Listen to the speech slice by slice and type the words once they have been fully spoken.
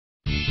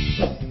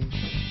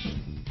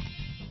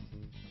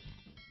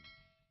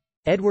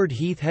Edward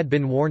Heath had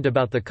been warned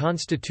about the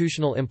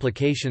constitutional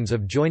implications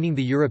of joining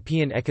the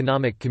European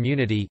Economic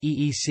Community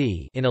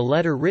 (EEC) in a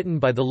letter written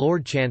by the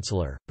Lord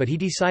Chancellor, but he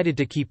decided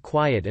to keep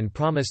quiet and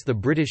promise the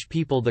British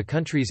people the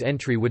country's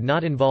entry would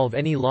not involve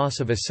any loss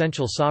of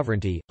essential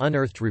sovereignty,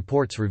 unearthed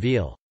reports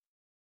reveal.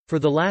 For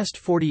the last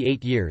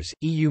 48 years,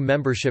 EU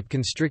membership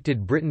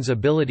constricted Britain's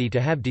ability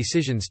to have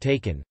decisions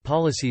taken,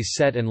 policies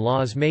set and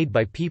laws made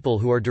by people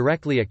who are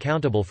directly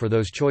accountable for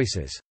those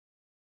choices.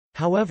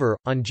 However,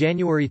 on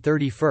January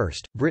 31,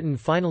 Britain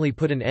finally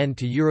put an end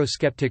to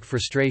Eurosceptic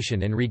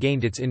frustration and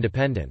regained its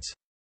independence.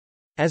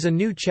 As a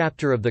new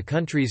chapter of the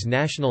country's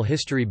national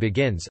history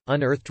begins,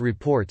 unearthed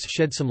reports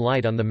shed some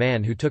light on the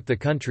man who took the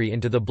country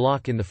into the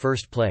bloc in the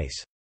first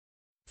place.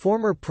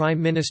 Former Prime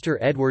Minister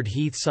Edward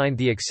Heath signed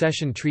the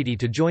accession treaty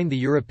to join the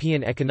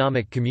European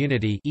Economic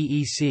Community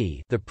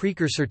 (EEC), the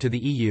precursor to the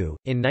EU,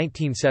 in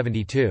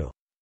 1972.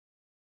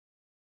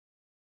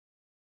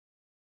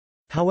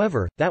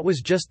 However, that was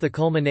just the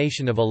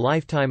culmination of a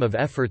lifetime of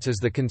efforts, as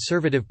the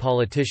Conservative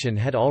politician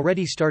had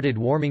already started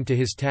warming to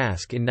his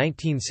task in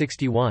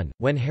 1961,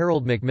 when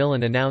Harold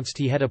Macmillan announced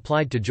he had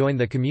applied to join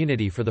the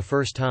community for the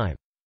first time.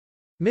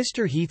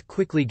 Mr. Heath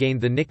quickly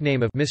gained the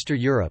nickname of Mr.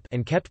 Europe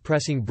and kept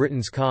pressing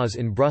Britain's cause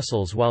in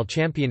Brussels while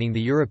championing the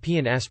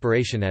European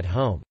aspiration at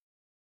home.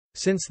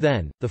 Since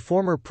then, the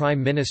former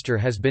Prime Minister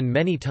has been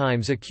many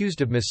times accused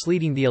of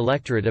misleading the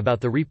electorate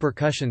about the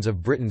repercussions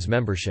of Britain's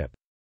membership.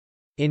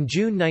 In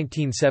June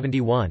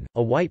 1971,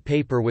 a white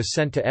paper was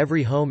sent to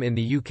every home in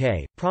the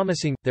UK,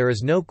 promising, "There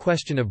is no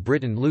question of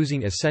Britain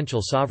losing essential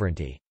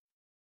sovereignty."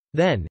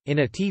 Then, in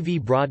a TV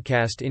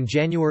broadcast in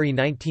January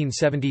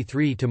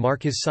 1973 to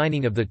mark his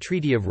signing of the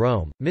Treaty of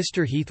Rome,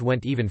 Mr. Heath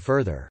went even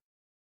further.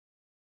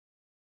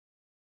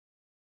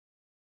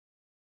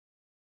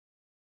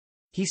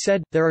 He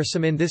said, "There are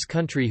some in this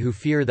country who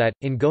fear that,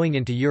 in going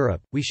into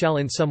Europe, we shall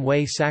in some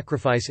way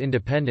sacrifice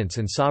independence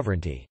and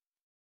sovereignty.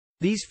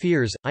 These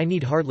fears, I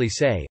need hardly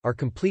say, are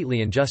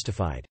completely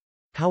unjustified."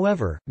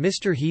 However,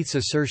 Mr. Heath's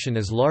assertion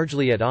is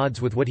largely at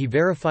odds with what he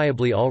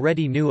verifiably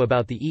already knew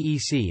about the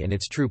EEC and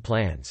its true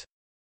plans.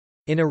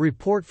 In a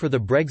report for the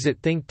Brexit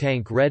think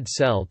tank Red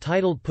Cell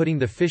titled Putting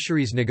the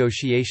Fisheries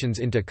Negotiations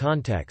into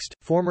Context,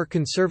 former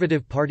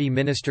Conservative Party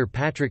Minister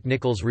Patrick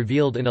Nicholls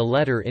revealed in a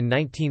letter in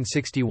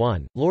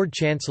 1961, Lord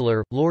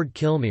Chancellor, Lord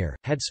Kilmere,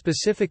 had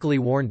specifically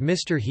warned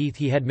Mr. Heath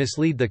he had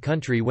misled the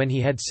country when he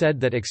had said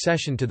that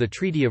accession to the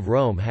Treaty of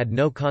Rome had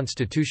no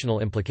constitutional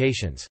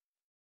implications.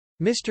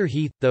 Mr.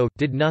 Heath, though,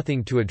 did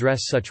nothing to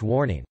address such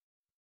warning.